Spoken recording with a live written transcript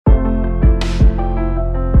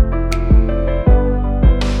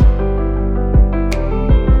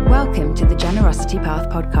Generosity Path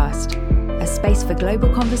podcast, a space for global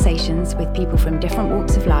conversations with people from different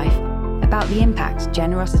walks of life about the impact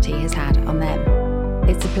generosity has had on them.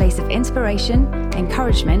 It's a place of inspiration,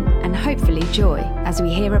 encouragement, and hopefully joy as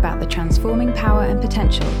we hear about the transforming power and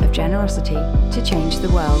potential of generosity to change the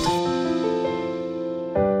world.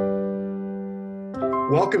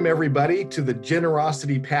 Welcome, everybody, to the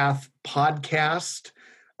Generosity Path podcast.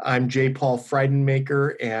 I'm J. Paul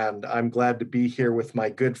Friedenmaker, and I'm glad to be here with my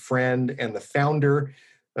good friend and the founder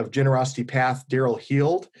of Generosity Path, Daryl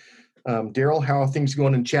Heald. Daryl, how are things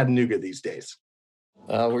going in Chattanooga these days?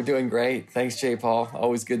 We're doing great. Thanks, J. Paul.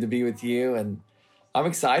 Always good to be with you, and I'm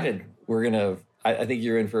excited. I think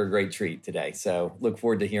you're in for a great treat today, so look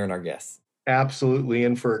forward to hearing our guests. Absolutely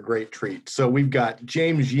in for a great treat. So we've got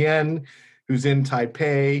James Yen, who's in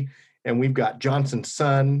Taipei, and we've got Johnson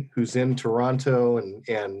Sun, who's in Toronto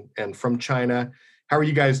and from China. How are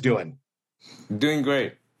you guys doing? Doing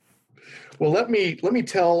great. Well, let me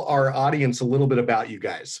tell our audience a little bit about you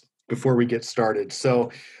guys before we get started.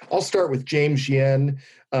 So I'll start with James Yen.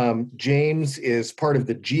 James is part of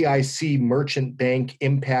the GIC Merchant Bank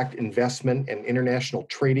Impact Investment and International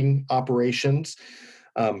Trading Operations.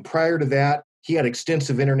 Prior to that, he had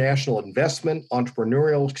extensive international investment,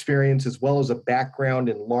 entrepreneurial experience, as well as a background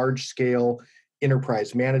in large-scale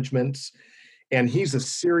enterprise management. And he's a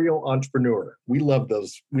serial entrepreneur. We love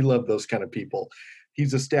those kind of people.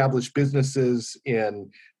 He's established businesses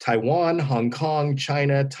in Taiwan, Hong Kong,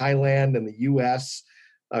 China, Thailand, and the US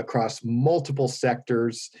across multiple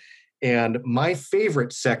sectors. And my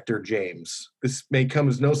favorite sector, James, this may come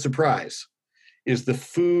as no surprise, is the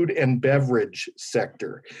food and beverage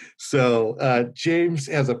sector. So James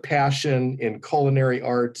has a passion in culinary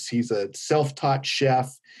arts. He's a self-taught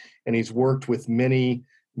chef, and he's worked with many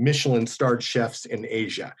Michelin-starred chefs in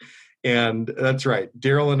Asia. And that's right,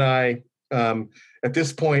 Daryl and I, at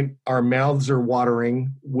this point, our mouths are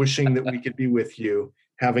watering, wishing that we could be with you,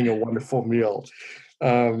 having a wonderful meal.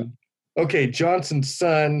 Okay, Johnson's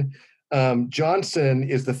son. Johnson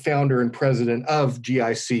is the founder and president of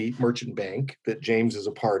GIC Merchant Bank that James is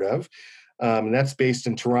a part of. And that's based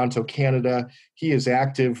in Toronto, Canada. He is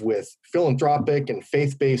active with philanthropic and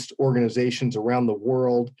faith-based organizations around the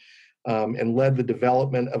world and led the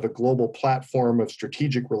development of a global platform of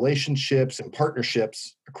strategic relationships and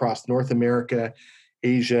partnerships across North America,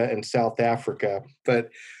 Asia, and South Africa. But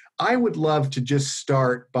I would love to just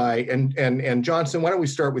start by, and Johnson, why don't we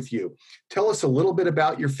start with you? Tell us a little bit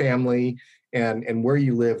about your family and where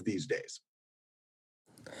you live these days.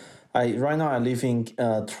 Right now I live in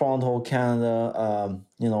Toronto, Canada.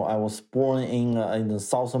 I was born in the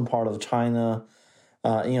southern part of China,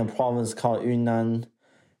 in a province called Yunnan.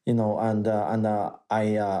 My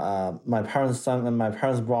parents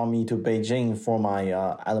brought me to Beijing for my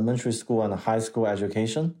elementary school and high school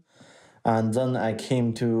education. And then I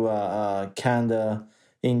came to Canada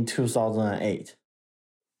in 2008.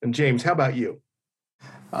 And James, how about you?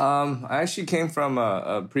 I actually came from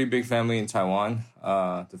a pretty big family in Taiwan.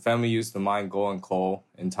 The family used to mine gold and coal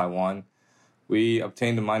in Taiwan. We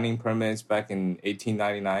obtained the mining permits back in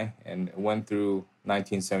 1899 and went through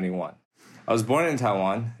 1971. I was born in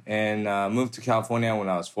Taiwan and moved to California when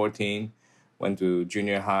I was 14. Went to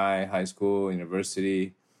junior high, high school,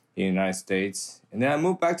 university in the United States. And then I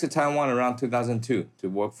moved back to Taiwan around 2002 to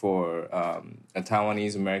work for a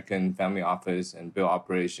Taiwanese American family office and build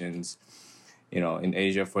operations, in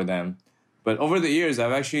Asia for them. But over the years,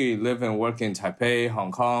 I've actually lived and worked in Taipei,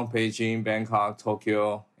 Hong Kong, Beijing, Bangkok,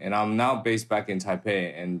 Tokyo, and I'm now based back in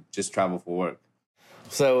Taipei and just travel for work.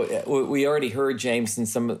 So we already heard, James, in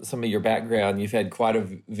some of your background. You've had quite a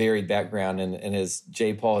varied background, and as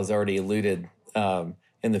J. Paul has already alluded,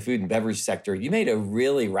 in the food and beverage sector, you made a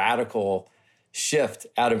really radical shift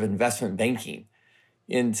out of investment banking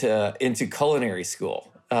into culinary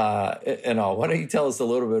school and all. Why don't you tell us a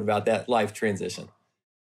little bit about that life transition?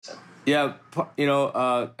 Yeah,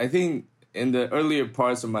 I think in the earlier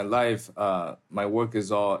parts of my life, my work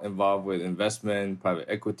is all involved with investment, private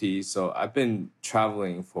equity. So I've been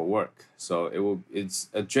traveling for work. So it's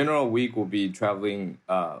a general week will be traveling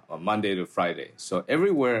on Monday to Friday. So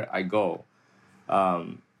everywhere I go,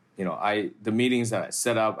 the meetings that I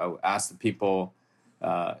set up, I would ask the people,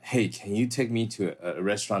 hey, can you take me to a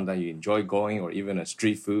restaurant that you enjoy going, or even a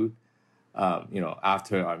street food,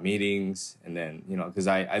 after our meetings? And then, because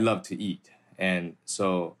I love to eat. And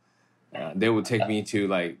so they would take me to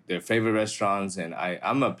like their favorite restaurants, and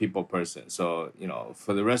I'm a people person. So,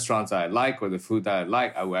 for the restaurants that I like or the food that I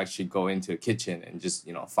like, I would actually go into a kitchen and just,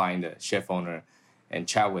 find a chef owner and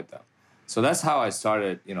chat with them. So that's how I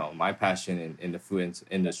started, my passion in the food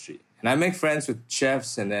industry. And I make friends with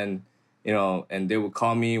chefs, and then, and they would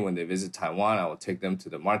call me when they visit Taiwan. I would take them to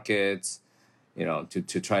the markets,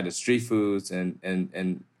 to try the street foods, and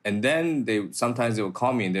then sometimes they would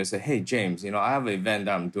call me and they'll say, "Hey, James, I have an event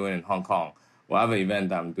that I'm doing in Hong Kong, or I have an event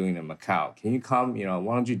that I'm doing in Macau. Can you come?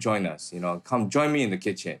 Why don't you join us? Come join me in the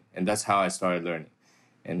kitchen." And that's how I started learning,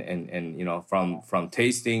 and from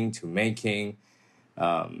tasting to making,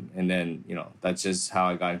 and then that's just how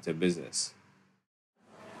I got into business.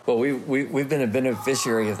 Well, we've been a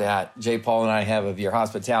beneficiary of that. Jay Paul and I have, of your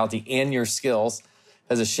hospitality and your skills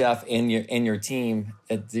as a chef and your team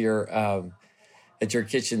at your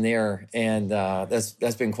kitchen there, and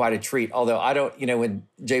that's been quite a treat. Although I don't, when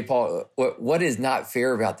Jay Paul, what is not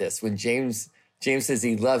fair about this? When James says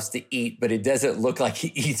he loves to eat, but it doesn't look like he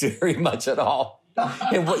eats very much at all.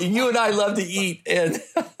 And you and I love to eat, and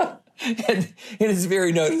it's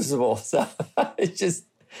very noticeable. So it's just.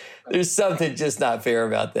 There's something just not fair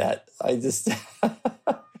about that.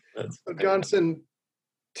 Johnson,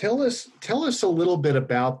 tell us a little bit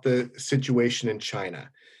about the situation in China,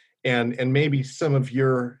 and maybe some of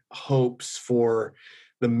your hopes for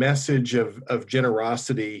the message of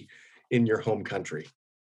generosity in your home country.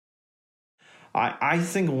 I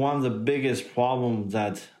think one of the biggest problems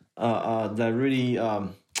that really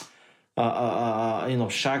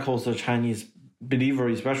shackles the Chinese believer,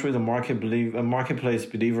 especially the marketplace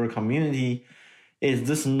believer community, is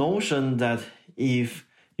this notion that if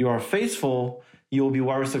you are faithful, you will be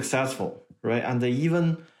very successful, right? And they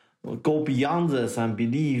even go beyond this and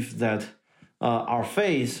believe that our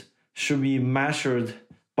faith should be measured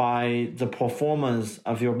by the performance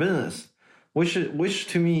of your business, which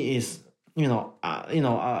to me is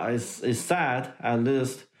is sad, at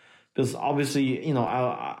least. Because obviously,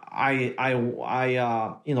 I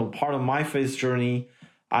part of my faith journey,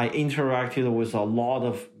 I interacted with a lot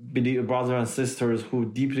of brothers and sisters who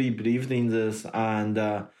deeply believed in this, and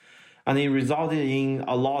it resulted in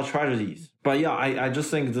a lot of tragedies. But yeah, I just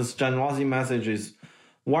think this generosity message is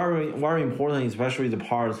very, very important, especially the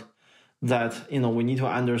part that we need to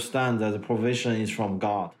understand that the provision is from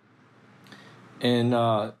God. And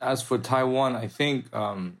as for Taiwan, I think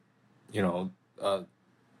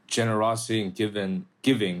generosity and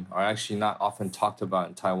giving are actually not often talked about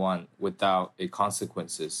in Taiwan without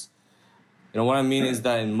consequences. What I mean is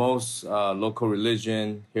that in most local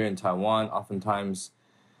religion here in Taiwan, oftentimes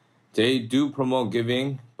they do promote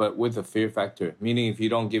giving, but with a fear factor, meaning if you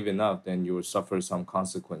don't give enough, then you will suffer some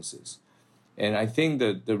consequences. And I think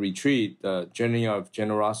that the retreat, the Journey of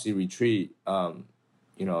Generosity retreat,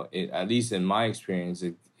 at least in my experience,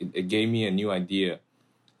 it gave me a new idea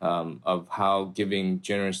of how giving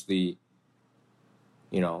generously,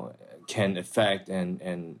 can affect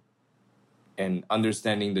and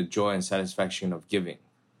understanding the joy and satisfaction of giving.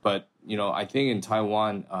 But, I think in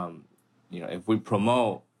Taiwan, if we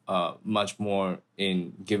promote much more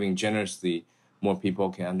in giving generously, more people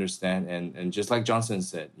can understand. And just like Johnson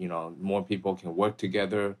said, more people can work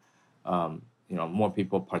together, more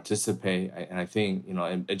people participate. And I think,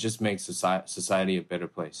 it just makes society a better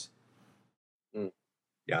place.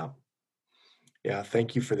 Yeah.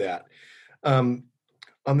 Thank you for that.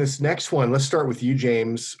 On this next one, let's start with you,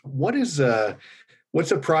 James. What's a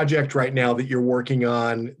project right now that you're working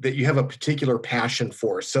on that you have a particular passion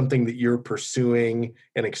for, something that you're pursuing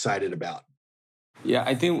and excited about? Yeah,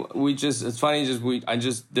 I think it's funny, I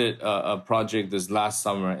just did a project this last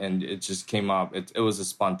summer and it just came up. It was a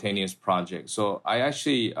spontaneous project. So I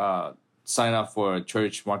actually signed up for a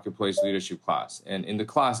church marketplace leadership class. And in the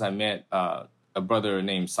class, I met a brother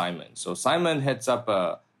named Simon. So Simon heads up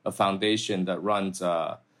a foundation that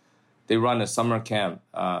they run a summer camp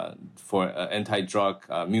for an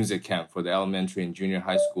anti-drug music camp for the elementary and junior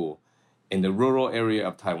high school in the rural area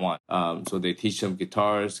of Taiwan. So they teach them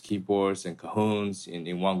guitars, keyboards, and cajons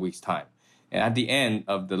in 1 week's time. And at the end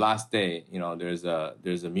of the last day, there's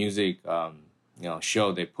a music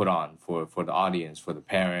show they put on for the audience, for the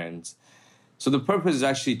parents. So the purpose is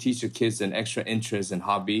actually teach the kids an extra interest and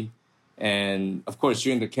hobby. And of course,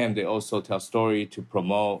 during the camp, they also tell story to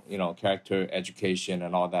promote, character education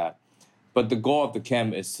and all that. But the goal of the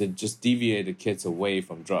camp is to just deviate the kids away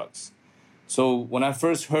from drugs. So when I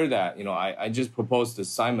first heard that, I just proposed to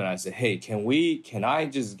Simon. I said, "Hey, can I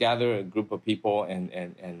just gather a group of people and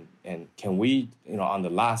can we, on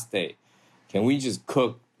the last day, can we just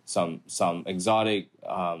cook some exotic,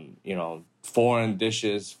 foreign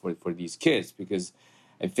dishes for these kids?" Because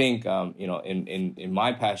I think, in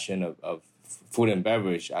my passion of food and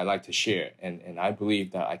beverage, I like to share. And I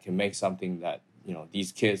believe that I can make something that,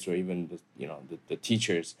 these kids or even, the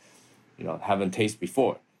teachers, haven't tasted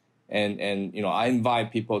before. And I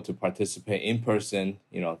invite people to participate in person,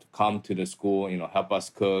 to come to the school, help us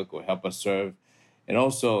cook or help us serve. And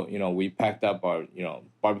also, we packed up our,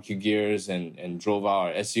 barbecue gears and drove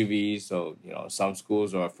our SUVs. So, some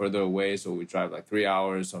schools are further away, so we drive like 3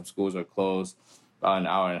 hours. Some schools are close, about an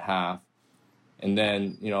hour and a half. And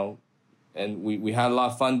then, and we had a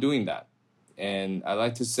lot of fun doing that. And I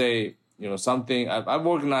like to say, something, I've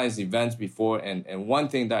organized events before, and one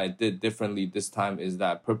thing that I did differently this time is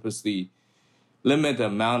that I purposely limit the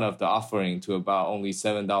amount of the offering to about only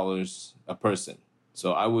 $7 a person.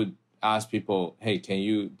 So I would ask people, hey, do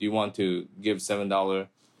you want to give $7?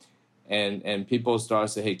 And people start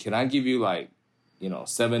to say, hey, can I give you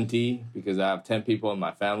 70 because I have 10 people in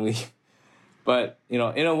my family? But, in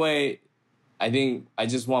a way, I think I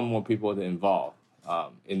just want more people to involve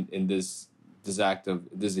in this act of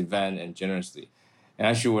this event and generously. And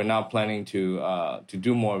actually, we're now planning to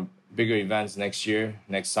do more bigger events next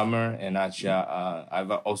summer. And actually, I've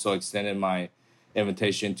also extended my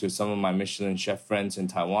invitation to some of my Michelin chef friends in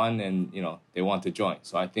Taiwan, and they want to join.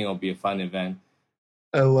 So I think it'll be a fun event.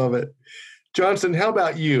 I love it. Johnson, how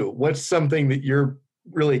about you? What's something that you're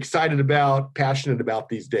really excited about, passionate about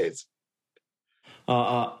these days?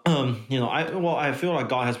 I feel like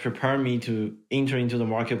God has prepared me to enter into the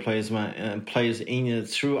marketplace and place in it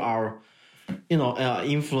through our,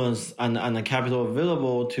 influence and the capital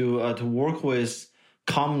available to work with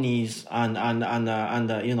companies I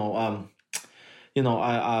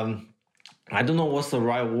don't know what's the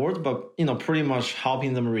right word, but pretty much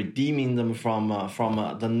helping them, redeeming them from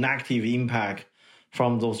the negative impact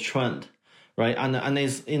from those trends, right? And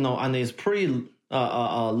it's pretty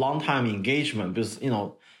a long time engagement because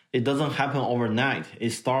it doesn't happen overnight. It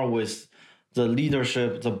starts with the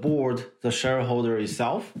leadership, the board, the shareholder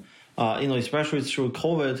itself. Especially through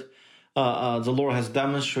COVID, the Lord has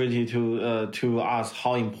demonstrated to us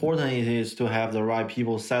how important it is to have the right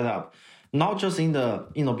people set up. Not just in the,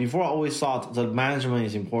 before I always thought the management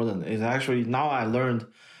is important. It's actually, now I learned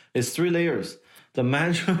it's 3 layers. The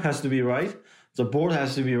management has to be right, the board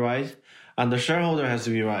has to be right, and the shareholder has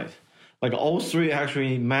to be right. Like all 3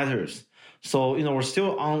 actually matters. So, we're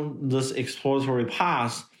still on this exploratory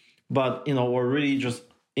path, but, we're really just,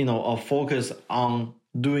 a focus on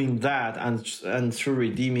doing that and through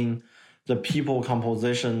redeeming the people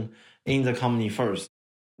composition in the company first.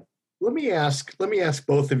 Let me ask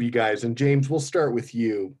both of you guys, and James, we'll start with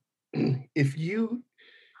you. If you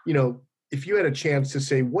had a chance to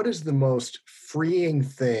say, what is the most freeing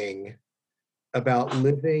thing about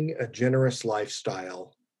living a generous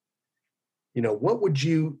lifestyle? What would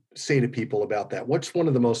you say to people about that? What's one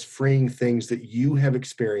of the most freeing things that you have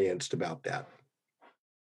experienced about that?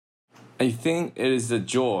 I think it is the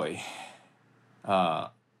joy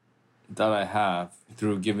that I have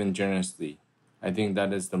through giving generously. I think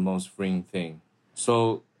that is the most freeing thing.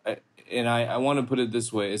 So, I want to put it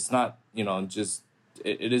this way. It's not,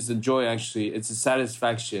 it is a joy, actually. It's a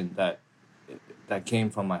satisfaction that came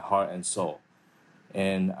from my heart and soul.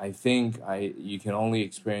 And I think you can only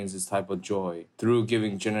experience this type of joy through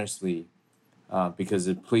giving generously because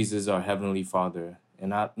it pleases our Heavenly Father. And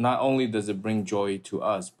not only does it bring joy to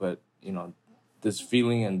us, but, this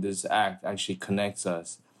feeling and this act actually connects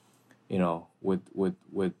us,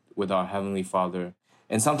 with our Heavenly Father.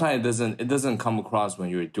 And sometimes it doesn't come across when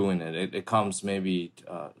you're doing it. It comes maybe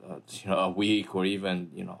a week or even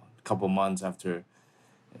a couple months after,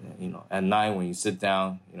 at night when you sit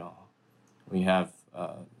down, when you have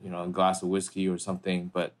a glass of whiskey or something.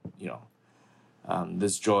 But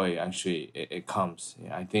this joy actually it comes.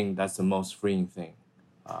 I think that's the most freeing thing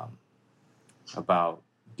about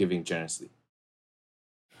giving generously.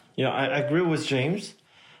 Yeah, I agree with James.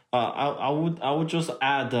 I would just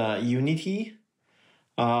add unity,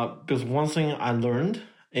 because one thing I learned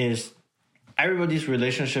is everybody's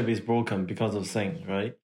relationship is broken because of sin,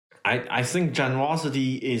 right? I think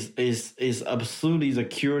generosity is absolutely the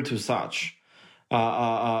cure to such.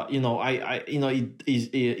 It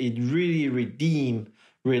really redeem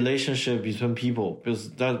relationship between people,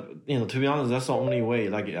 because that to be honest, that's the only way.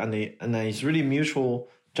 And it's really mutual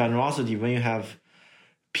generosity when you have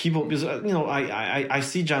people, because I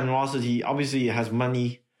see generosity, obviously it has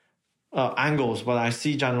many angles, but I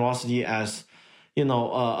see generosity as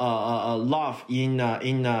love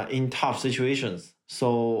in tough situations.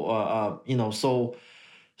 So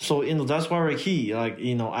that's very key.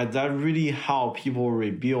 That really help people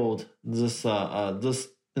rebuild this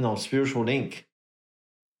spiritual link.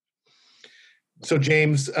 So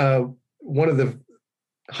James, one of the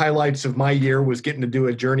highlights of my year was getting to do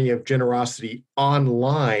a journey of generosity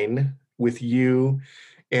online with you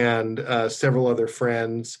and several other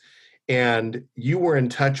friends. and you were in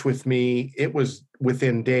touch with me. It was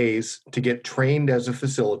within days to get trained as a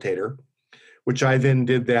facilitator, which I then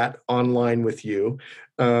did that online with you.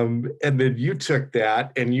 And then you took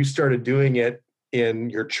that and you started doing it in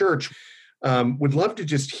your church. Would love to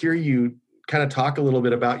just hear you kind of talk a little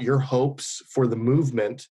bit about your hopes for the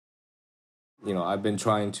movement. I've been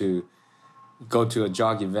trying to go to a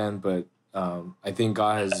jog event, but I think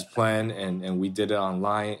God has his plan, and we did it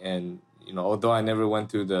online. And, although I never went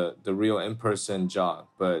through the real in-person jog,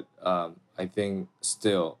 but I think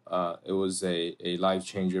still it was a life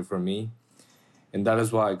changer for me. And that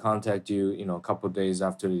is why I contacted you, a couple of days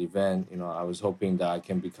after the event. I was hoping that I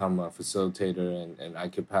can become a facilitator and I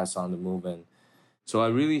could pass on the movement. So I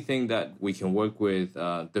really think that we can work with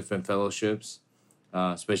different fellowships,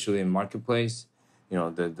 especially in Marketplace.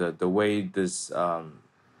 The way this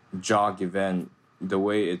jog event, the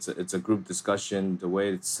way it's a group discussion, the way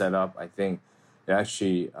it's set up, I think it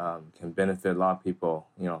actually can benefit a lot of people,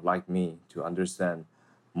 like me, to understand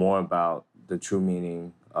more about the true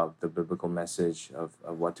meaning of the biblical message of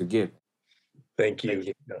what to give. Thank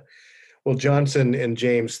you. Well, Johnson and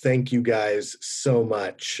James, thank you guys so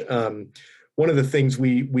much. One of the things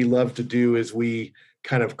we love to do is we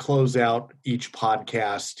kind of close out each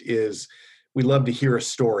podcast is we love to hear a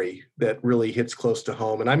story that really hits close to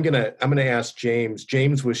home. And I'm gonna ask James.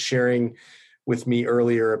 James was sharing with me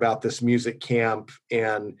earlier about this music camp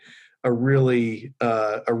and a really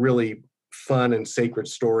fun and sacred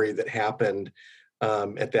story that happened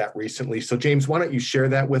at that recently. So James, why don't you share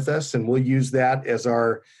that with us, and we'll use that as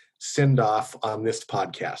our send-off on this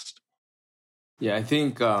podcast. Yeah, I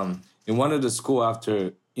think in one of the school,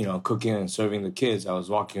 after cooking and serving the kids, I was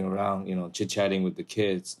walking around, chit-chatting with the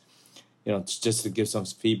kids, just to give some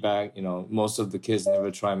feedback. Most of the kids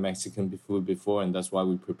never tried Mexican food before, and that's why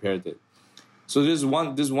we prepared it. So there's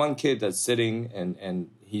one kid that's sitting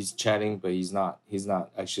and he's chatting, but he's not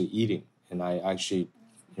actually eating. And I actually,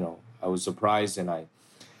 I was surprised, and I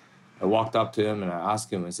walked up to him and I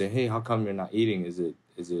asked him, I said, "Hey, how come you're not eating? Is it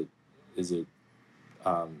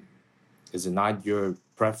not your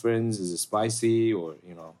preference? Is it spicy, or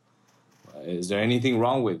is there anything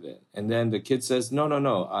wrong with it?" And then the kid says, "No.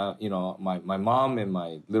 My mom and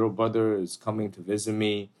my little brother is coming to visit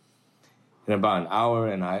me in about an hour,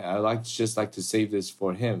 and I like to save this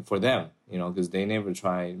for them, because they never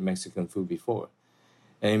tried Mexican food before."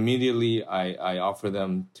 And immediately I offer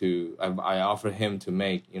him to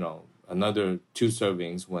make, another 2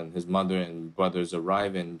 servings when his mother and brothers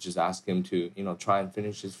arrive, and just ask him to, try and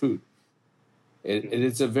finish his food.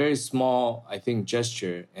 It's a very small, I think,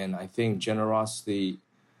 gesture. And I think generosity,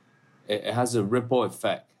 it has a ripple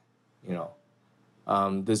effect,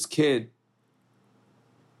 This kid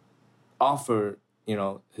offered,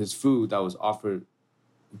 his food that was offered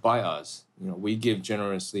by us. We give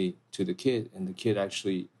generously to the kid, and the kid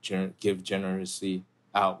actually give generously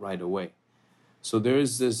out right away. So there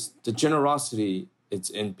is the generosity, it's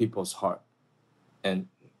in people's heart. And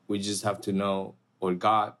we just have to know, or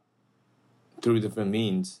God, through different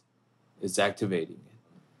means, is activating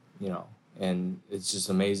it, And it's just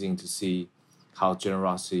amazing to see how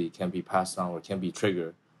generosity can be passed on or can be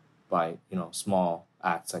triggered by, small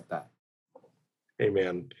acts like that.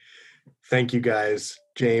 Amen. Thank you, guys.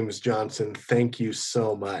 James, Johnson, thank you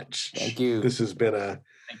so much. Thank you. This has been a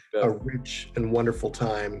rich and wonderful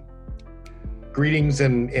time. Greetings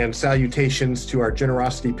and salutations to our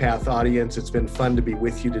Generosity Path audience. It's been fun to be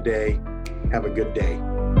with you today. Have a good day.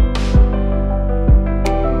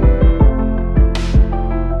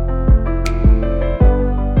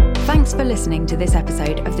 Thanks for listening to this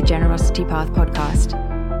episode of the Generosity Path podcast.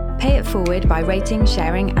 Pay it forward by rating,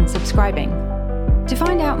 sharing, and subscribing. To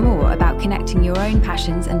find out more about connecting your own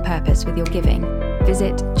passions and purpose with your giving,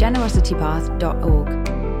 visit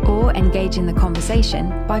generositypath.org or engage in the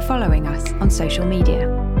conversation by following us on social media.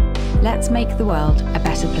 Let's make the world a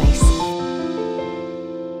better place.